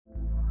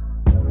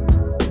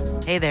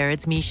Hey there,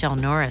 it's Michelle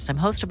Norris. I'm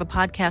host of a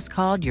podcast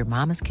called Your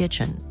Mama's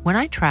Kitchen. When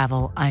I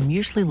travel, I'm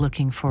usually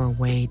looking for a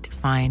way to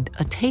find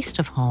a taste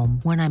of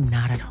home when I'm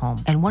not at home.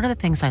 And one of the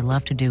things I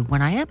love to do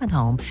when I am at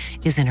home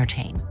is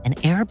entertain. And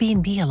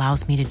Airbnb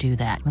allows me to do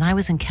that. When I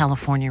was in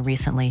California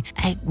recently,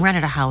 I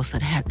rented a house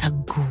that had a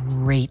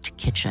great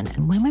kitchen.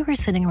 And when we were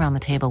sitting around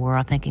the table, we were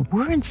all thinking,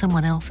 we're in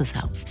someone else's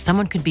house.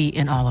 Someone could be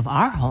in all of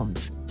our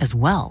homes as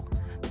well.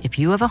 If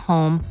you have a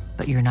home,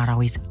 but you're not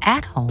always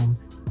at home,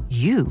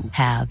 you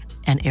have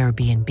an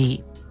Airbnb.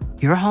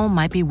 Your home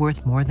might be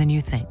worth more than you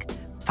think.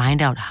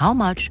 Find out how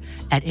much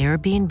at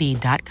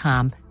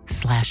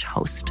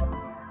airbnb.com/host.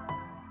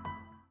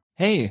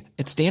 Hey,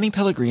 it's Danny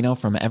Pellegrino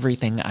from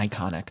Everything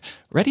Iconic.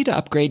 Ready to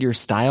upgrade your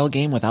style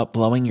game without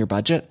blowing your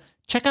budget?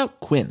 Check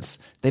out Quince.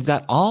 They've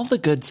got all the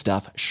good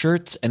stuff,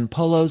 shirts and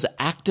polos,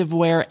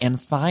 activewear,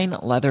 and fine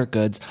leather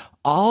goods,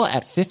 all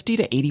at 50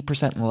 to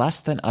 80%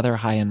 less than other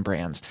high-end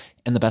brands.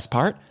 And the best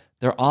part?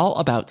 They're all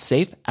about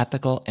safe,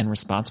 ethical, and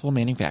responsible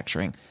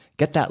manufacturing.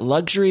 Get that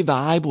luxury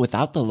vibe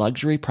without the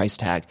luxury price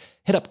tag.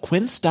 Hit up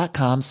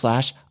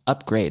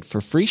quince.com/upgrade for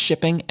free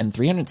shipping and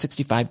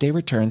 365-day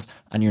returns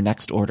on your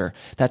next order.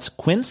 That's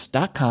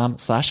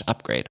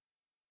quince.com/upgrade.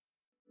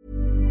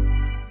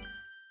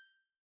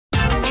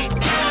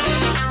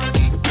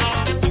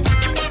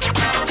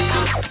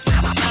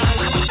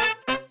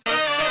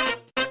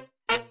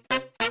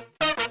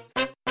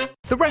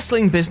 The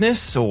wrestling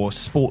business, or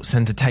sports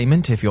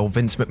entertainment if you're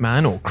Vince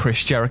McMahon or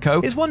Chris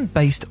Jericho, is one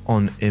based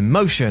on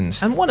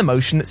emotions. And one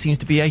emotion that seems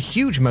to be a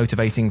huge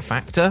motivating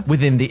factor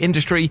within the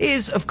industry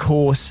is, of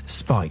course,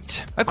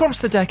 spite. Across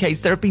the decades,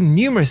 there have been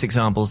numerous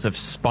examples of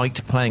spite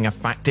playing a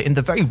factor in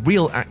the very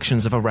real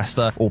actions of a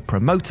wrestler or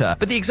promoter.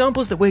 But the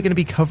examples that we're going to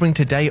be covering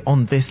today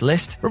on this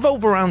list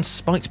revolve around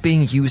spite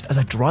being used as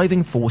a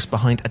driving force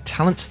behind a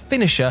talent's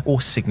finisher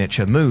or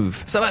signature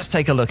move. So let's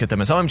take a look at them.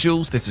 As I'm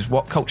Jules, this is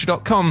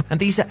WhatCulture.com, and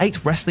these are 8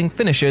 wrestling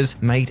finishers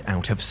made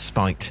out of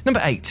spite. Number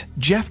 8.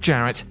 Jeff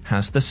Jarrett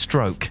has the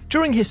stroke.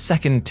 During his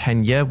second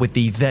tenure with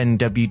the then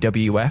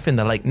WWF in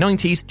the late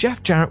 90s,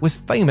 Jeff Jarrett was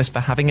famous for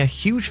having a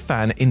huge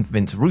fan in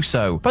Vince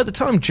Russo. By the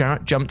time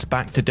Jarrett jumped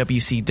back to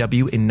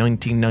WCW in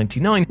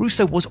 1999,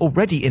 Russo was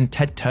already in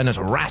Ted Turner's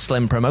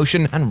wrestling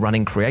promotion and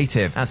running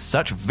creative. As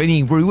such,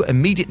 Vinnie Rue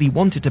immediately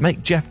wanted to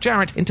make Jeff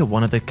Jarrett into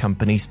one of the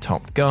company's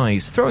top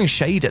guys. Throwing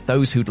shade at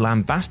those who'd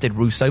lambasted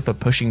Russo for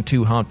pushing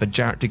too hard for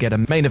Jarrett to get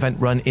a main event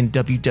run in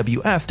WWF,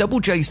 Double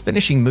J's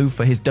finishing move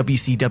for his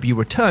WCW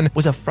return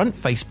was a front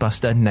face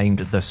buster named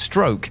The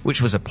Stroke,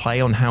 which was a play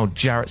on how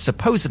Jarrett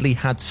supposedly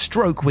had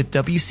stroke with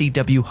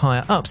WCW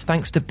higher-ups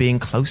thanks to being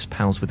close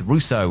pals with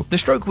Russo. The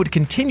Stroke would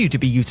continue to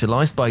be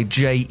utilized by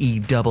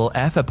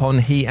JEFF upon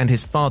he and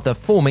his father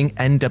forming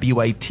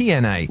NWA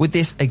TNA, with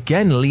this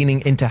again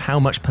leaning into how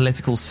much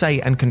political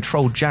say and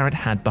control Jarrett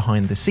had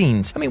behind the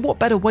scenes. I mean, what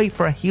better way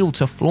for a heel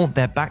to flaunt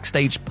their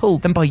backstage pull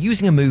than by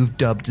using a move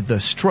dubbed The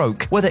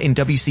Stroke? Whether in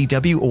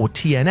WCW or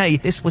TNA,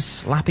 this was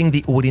slapping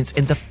the audience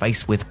in the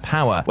face with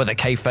power, whether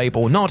kayfabe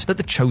or not, that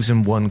the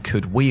chosen one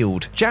could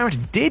wield.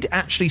 Jarrett did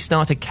actually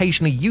start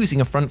occasionally using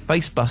a front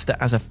face buster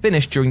as a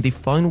finish during the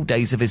final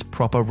days of his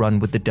proper run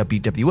with the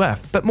WWF,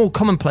 but more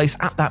commonplace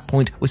at that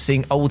point was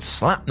seeing old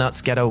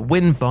Slapnuts get a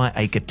win via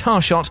a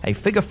guitar shot, a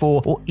figure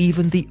 4, or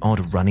even the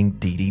odd running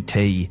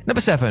DDT.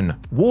 Number 7.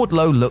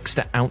 Wardlow looks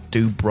to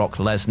outdo Brock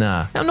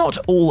Lesnar. Now, not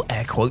all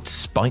air quotes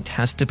spite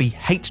has to be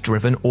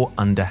hate-driven or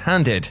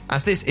underhanded,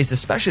 as this is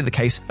especially the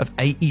case of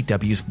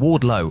AEW's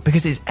Wardlow,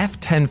 because his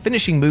F10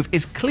 finishing move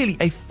is clearly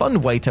a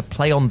fun way to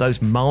play on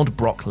those mild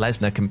Brock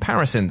Lesnar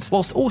comparisons,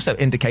 whilst also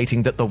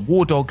indicating that the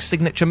War Dog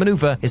signature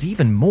maneuver is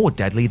even more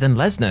deadly than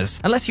Lesnar's.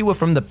 Unless you were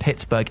from the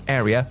Pittsburgh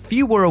area,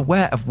 few were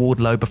aware of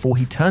Wardlow before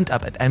he turned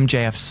up at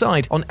MJF's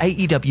side on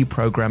AEW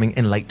programming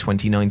in late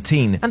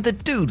 2019, and the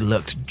dude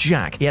looked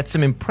jack. He had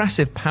some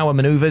impressive power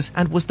maneuvers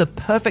and was the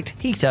perfect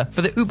heater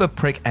for the uber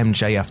prick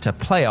MJF to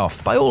play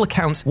off. By all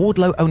accounts,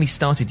 Wardlow only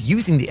started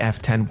using the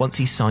F10 once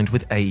he signed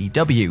with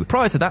AEW.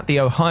 Prior to that, the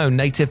Ohio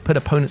native put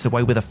opponents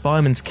away with a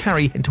fireman's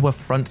carry into a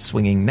front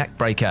swinging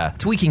neckbreaker.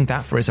 Tweaking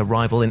that for his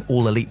arrival in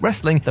All Elite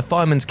Wrestling, the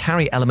fireman's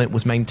carry element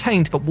was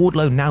maintained, but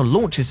Wardlow now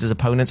launches his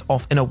opponents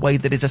off in a way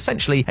that is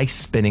essentially a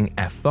spinning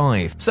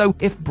F5. So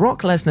if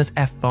Brock Lesnar's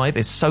F5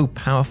 is so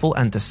powerful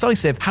and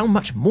decisive, how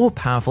much more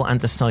powerful and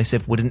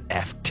decisive would an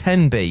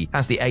F10 be?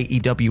 As the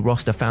AEW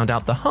roster found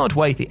out the hard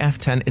way, the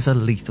F10 is a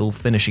lethal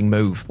finishing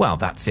move. Well,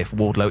 that's if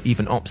Wardlow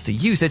even opts to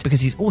use it,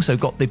 because he's also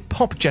got the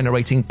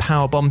pop-generating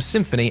Powerbomb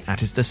Symphony at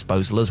his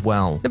disposal as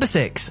well. Number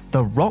 6.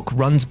 The Rock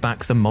runs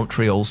back the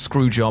Montreal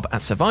Screwjob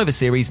at Survivor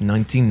Series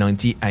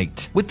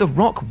 1998. With The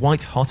Rock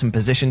white hot and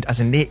positioned as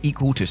a near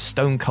equal to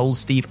Stone Cold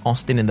Steve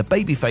Austin in the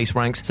babyface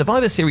ranks,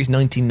 Survivor Series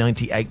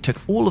 1998 took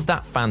all of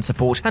that fan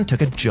support and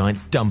took a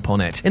giant dump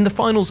on it. In the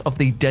finals of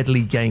the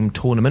Deadly Game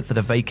tournament for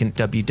the vacant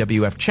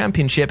WWF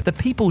Championship, the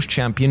People's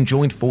Champion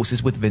joined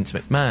forces with Vince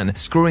McMahon,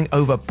 screwing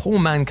over Paul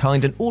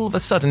Mankind, and all of a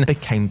sudden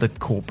became the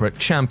corporate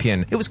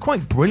champion. It was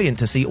quite brilliant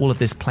to see all of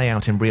this play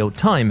out in real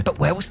time. But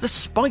where was the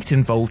spite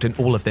involved in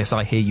all of this,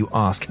 I hear you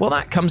ask? Well,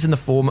 that comes in the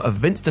form of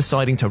Vince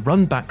deciding to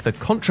run back the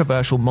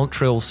controversial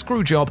Montreal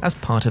Screwjob as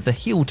part of the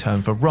heel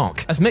turn for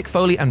Rock. As Mick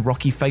Foley and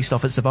Rocky faced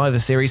off at Survivor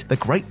Series, the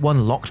Great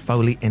One locked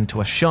Foley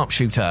into a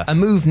sharpshooter, a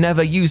move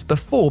never used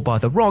before by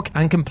The Rock,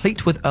 and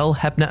complete with Earl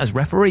Hebner as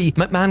referee,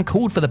 McMahon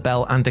called for the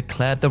bell and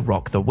declared The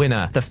Rock the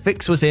winner. The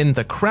fix was in,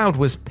 the crowd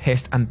was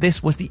pissed, and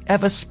this was the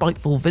ever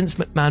spiteful Vince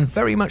McMahon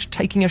very much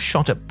taking a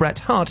shot at Bret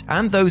Hart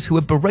and those who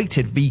had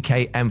berated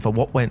VKM for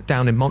what went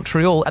down in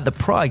Montreal at the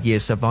prior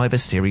year's Survivor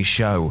Series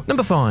show.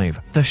 Number 5.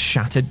 The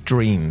Shattered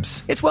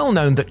Dreams. It's well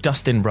known that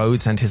Dustin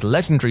Rhodes and his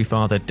legendary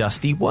father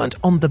Dusty weren't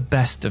on the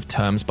best of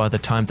terms by the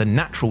time the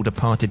Natural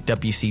departed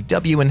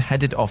WCW and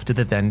headed off to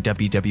the then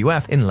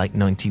WWF in late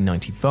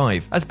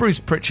 1995. As Bruce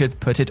Pritchard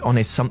put it on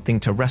his Something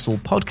to Wrestle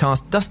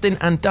podcast, Dustin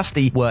and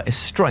Dusty were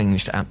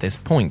estranged at this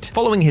point.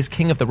 Following his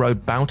King of the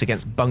Road bout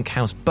against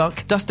Bunkhouse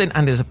Buck, Dustin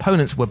and his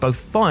opponents were both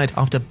fired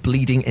after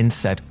bleeding in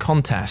said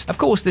contest. Of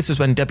course, this was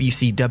when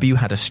WCW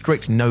had a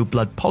strict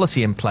no-blood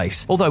policy in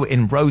place, although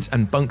in Rhodes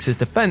and Bunks'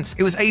 defense,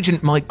 it was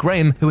agent Mike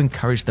Graham who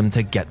encouraged them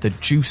to get the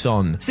juice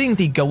on. Seeing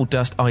the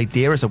Goldust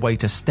idea as a way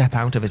to step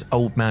out of his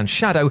old man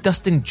shadow,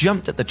 Dustin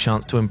jumped at the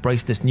chance to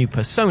embrace this new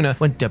persona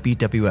when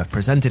WWF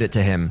presented it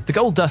to him. The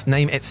Goldust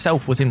name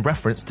itself was in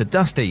reference to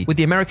Dusty, with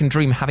the American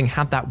Dream having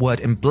had that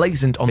word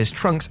emblazoned on his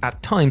trunks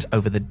at times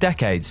over the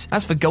decades.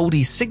 As for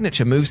Goldie's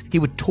signature moves, he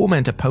would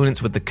torment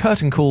opponents with the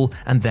curtain call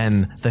and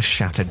then the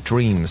Shattered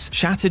Dreams.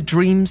 Shattered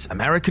Dreams,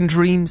 American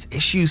Dreams,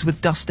 issues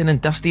with Dustin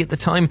and Dusty at the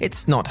time,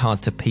 it's not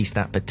hard to piece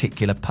that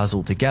particular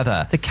puzzle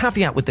together. The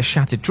caveat with the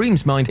Shattered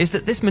Dreams mind is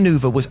that this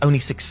maneuver was only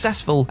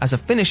successful as a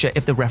finisher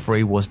if the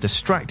referee was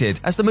distracted,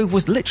 as the move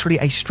was literally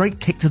a straight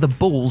kick to the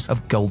balls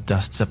of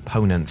Goldust's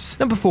opponents.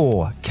 Number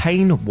 4.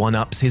 Kane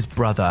one-ups his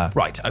brother.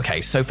 Right,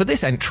 okay, so for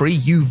this entry,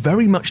 you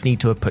very much need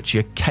to have put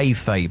your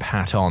kayfabe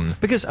hat on,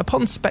 because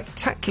upon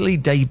spectacularly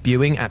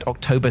debuting at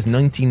October's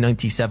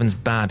 1997's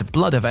Bad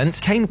Blood event,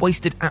 Kane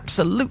wasted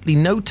absolutely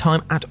no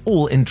time at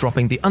all in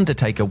dropping The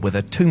Undertaker with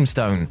a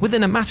tombstone.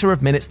 Within a matter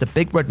of minutes, the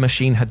Big Red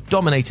Machine had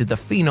dominated the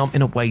Phenom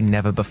in a way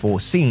never before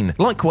seen.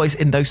 Likewise,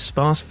 in those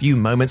sparse few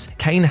moments,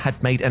 Kane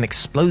had made an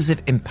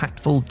explosive,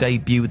 impactful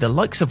debut, the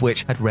likes of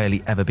which had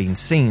rarely ever been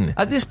seen.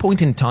 At this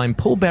point in time,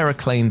 Paul Bearer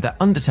claimed that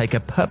Undertaker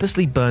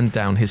purposely burned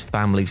down his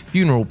family's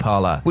funeral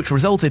parlor, which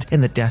resulted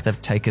in the death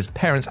of Taker's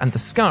parents and the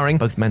scarring,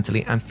 both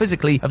mentally and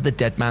physically, of the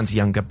dead man's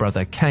younger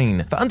brother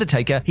Kane. For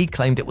Undertaker, he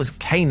claimed it was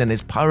Kane and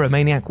his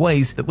pyromaniac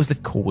ways that was the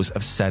cause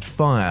of said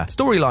fire.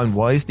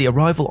 Storyline-wise, the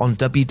arrival on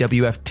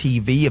WWF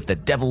TV of the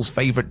Devil's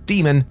favorite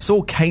demon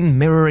saw Kane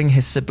mirroring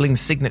his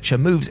sibling's signature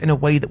moves in a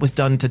way that was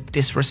done to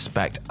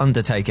disrespect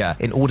Undertaker.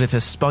 In order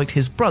to spite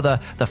his brother,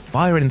 the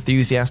fire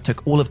enthusiast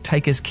took all of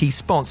Taker's key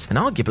spots and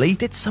arguably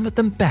did some of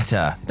them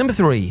better. Number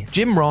 3.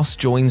 Jim Ross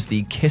joins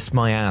the Kiss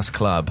My Ass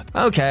Club.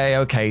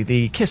 Okay,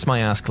 the Kiss My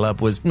Ass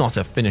Club was not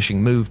a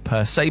finishing move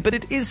per se, but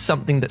it is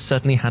something that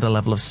certainly had a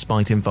level of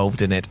spite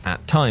involved in it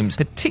at times,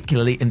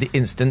 particularly in the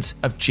instance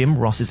of Jim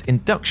Ross's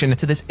induction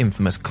to this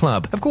infamous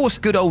club. Of course,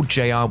 good old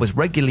JR was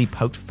regularly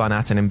poked fun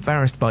at and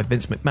embarrassed by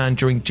Vince McMahon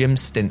during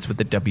Jim's stints with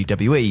the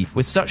WWE,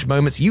 with such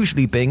moments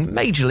usually being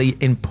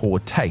majorly in poor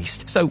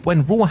taste. So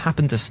when Raw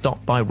happened to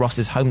stop by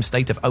Ross's home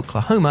state of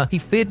Oklahoma, he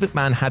feared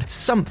McMahon had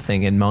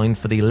something in mind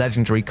for the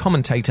legendary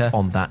commentator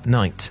on that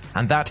night.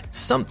 And that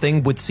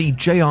something would see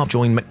JR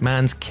join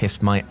McMahon's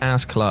Kiss My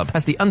Ass Club,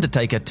 as The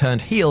Undertaker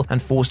turned heel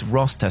and forced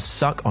Ross to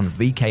suck on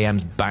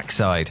VKM's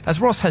backside.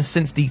 As Ross has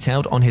since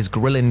detailed on his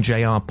Grillin'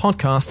 JR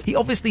podcast, he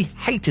obviously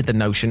hated the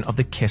notion of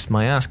the Kiss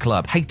My Ass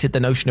Club, hated the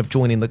notion of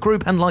joining the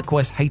group, and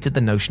likewise hated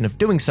the notion of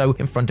doing so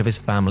in front of his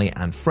family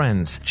and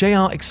friends.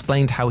 JR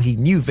explained how he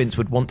knew Vince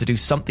would want to do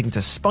something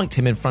to spite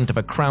him in front of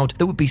a crowd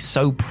that would be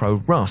so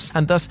pro-Ross,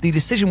 and thus the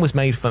decision was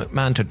made for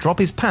McMahon to drop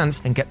his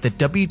pants and get the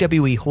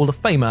WWE Hall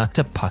of Famer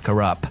to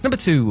pucker up. Number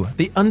 2.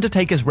 The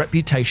Undertaker's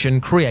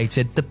reputation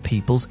created the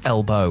people's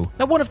elbow.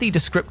 Now, one of the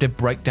descriptive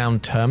breakdown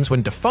terms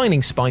when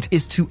defining spite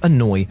is to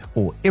annoy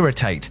or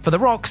irritate. For The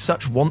Rock,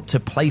 such want to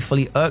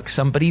playfully irk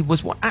somebody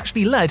was what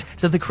actually led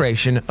to the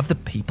creation of the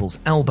people's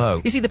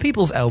elbow. You see, the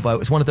people's elbow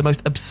is one of the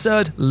most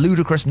absurd,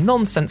 ludicrous,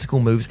 nonsensical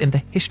moves in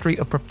the history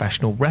of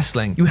professional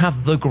wrestling. You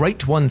have the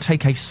Great One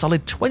take a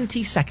solid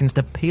 20 seconds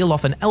to peel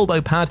off an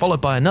elbow pad,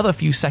 followed by another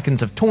few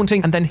seconds of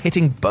taunting and then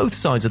hitting both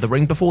sides of the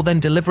ring before then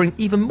delivering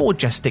even more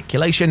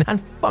gesticulation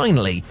and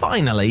finally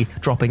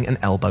dropping an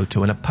elbow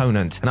to an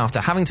opponent. And after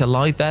having to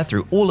lie there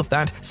through all of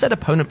that, said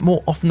opponent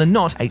more often than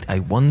not ate a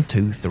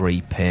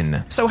 1-2-3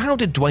 pin. So how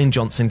did Dwayne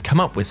Johnson come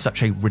up with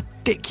such a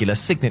ridiculous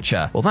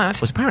signature? Well,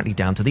 that was apparently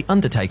down to The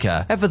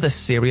Undertaker. Ever the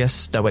serious,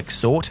 stoic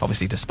sort,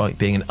 obviously despite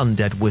being an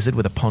undead wizard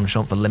with a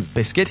penchant for Limp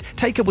Bizkit,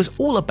 Taker was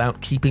all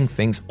about keeping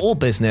things all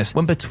business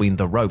when between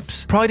the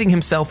ropes. Priding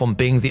himself on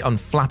being the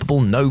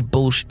unflappable,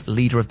 no-bullshit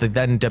leader of the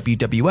then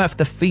WWF,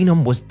 the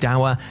Phenom was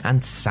dour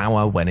and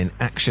sour when in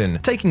action.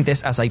 Taking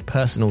this as a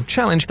personal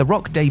challenge, The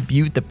Rock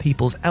debuted the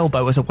people's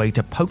elbow as a way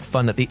to poke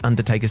fun at The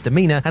Undertaker's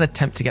demeanor and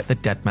attempt to get the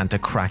dead man to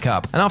crack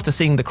up. And after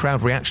seeing the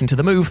crowd reaction to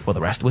the move, well,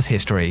 the rest was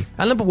history.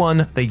 And number 1,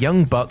 1, the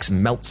Young Bucks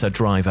Meltzer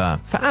driver.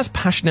 For as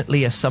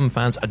passionately as some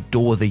fans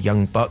adore the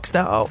Young Bucks,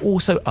 there are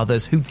also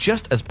others who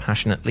just as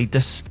passionately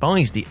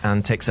despise the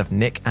antics of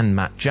Nick and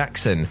Matt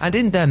Jackson. And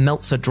in their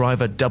Meltzer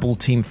driver double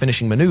team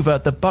finishing maneuver,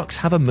 the Bucks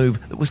have a move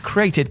that was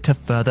created to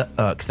further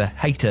irk the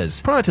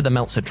haters. Prior to the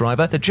Meltzer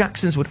driver, the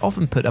Jacksons would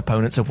often put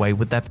opponents away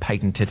with their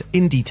patented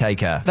Indy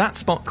Taker. That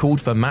spot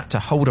called for Matt to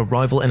hold a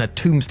rival in a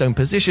tombstone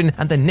position,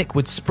 and then Nick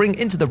would spring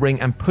into the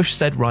ring and push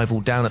said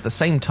rival down at the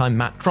same time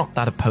Matt dropped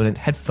that opponent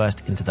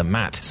headfirst into the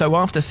mat. So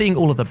after seeing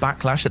all of the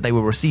backlash that they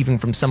were receiving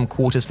from some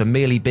quarters for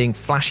merely being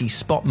flashy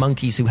spot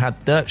monkeys who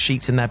had dirt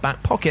sheets in their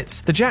back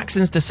pockets, the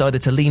Jacksons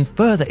decided to lean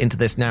further into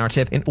this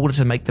narrative in order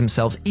to make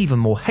themselves even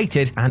more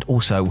hated and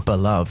also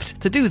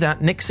beloved. To do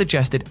that, Nick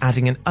suggested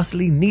adding an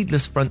utterly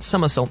needless front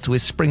somersault to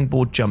his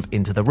springboard jump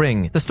into the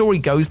ring. The story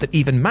goes that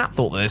even Matt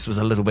thought that this was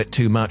a little bit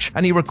too much,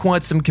 and he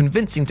required some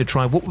convincing to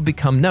try what would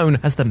become known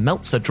as the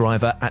Meltzer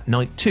driver at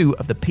Night 2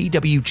 of the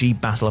PWG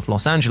Battle of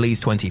Los Angeles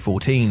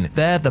 2014.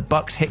 There, the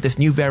Bucks hit this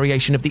new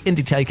variation of the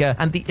Indy Taker,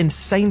 and the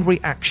insane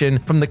reaction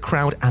from the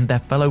crowd and their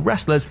fellow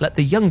wrestlers let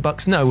the Young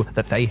Bucks know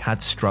that they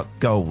had struck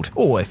gold.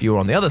 Or if you were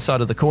on the other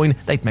side of the coin,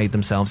 they'd made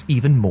themselves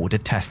even more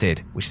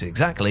detested, which is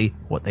exactly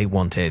what they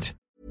wanted.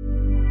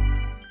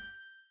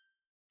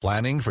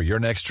 Planning for your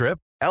next trip?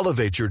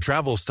 Elevate your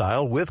travel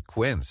style with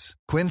Quince.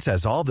 Quince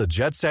has all the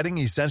jet-setting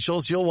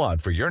essentials you'll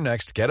want for your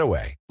next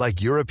getaway,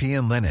 like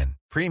European linen,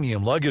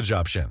 premium luggage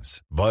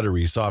options,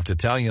 buttery soft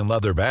Italian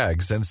leather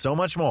bags, and so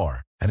much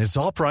more. And it's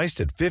all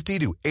priced at 50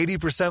 to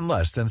 80%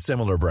 less than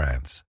similar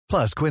brands.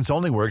 Plus, Quince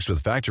only works with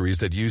factories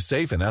that use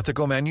safe and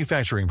ethical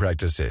manufacturing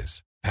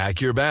practices.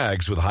 Pack your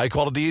bags with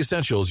high-quality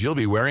essentials you'll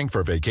be wearing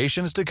for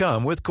vacations to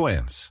come with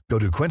Quince. Go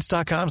to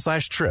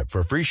quince.com/trip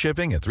for free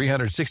shipping and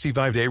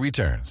 365-day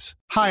returns.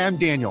 Hi, I'm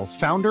Daniel,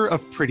 founder of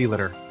Pretty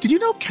Litter. Did you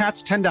know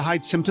cats tend to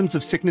hide symptoms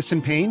of sickness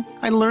and pain?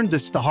 I learned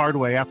this the hard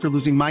way after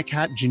losing my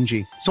cat,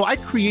 Gingy. So I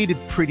created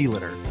Pretty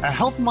Litter, a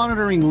health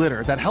monitoring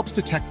litter that helps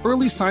detect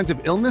early signs of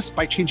illness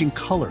by changing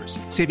colors,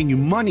 saving you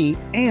money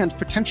and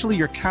potentially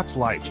your cat's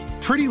life.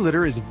 Pretty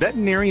Litter is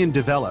veterinarian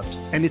developed,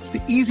 and it's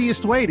the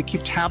easiest way to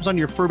keep tabs on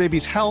your fur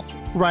baby's health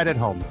right at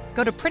home.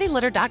 Go to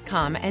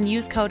prettylitter.com and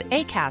use code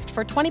ACAST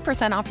for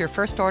 20% off your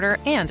first order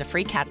and a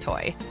free cat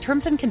toy.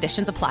 Terms and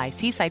conditions apply.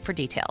 See site for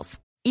details.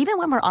 Even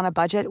when we're on a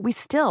budget, we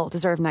still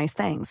deserve nice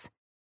things.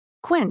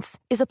 Quince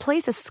is a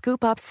place to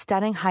scoop up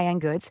stunning high-end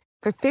goods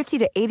for 50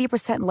 to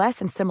 80% less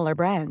than similar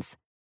brands.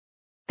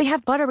 They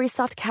have buttery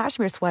soft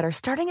cashmere sweaters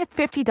starting at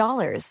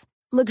 $50,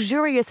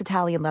 luxurious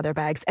Italian leather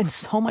bags, and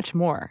so much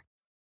more.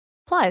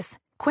 Plus,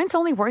 Quince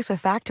only works with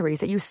factories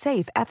that use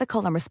safe,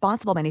 ethical, and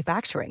responsible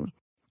manufacturing.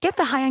 Get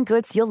the high-end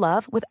goods you'll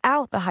love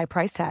without the high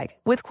price tag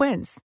with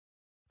Quince.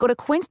 Go to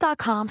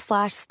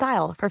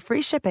quince.com/style for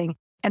free shipping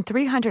and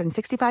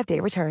 365-day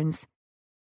returns.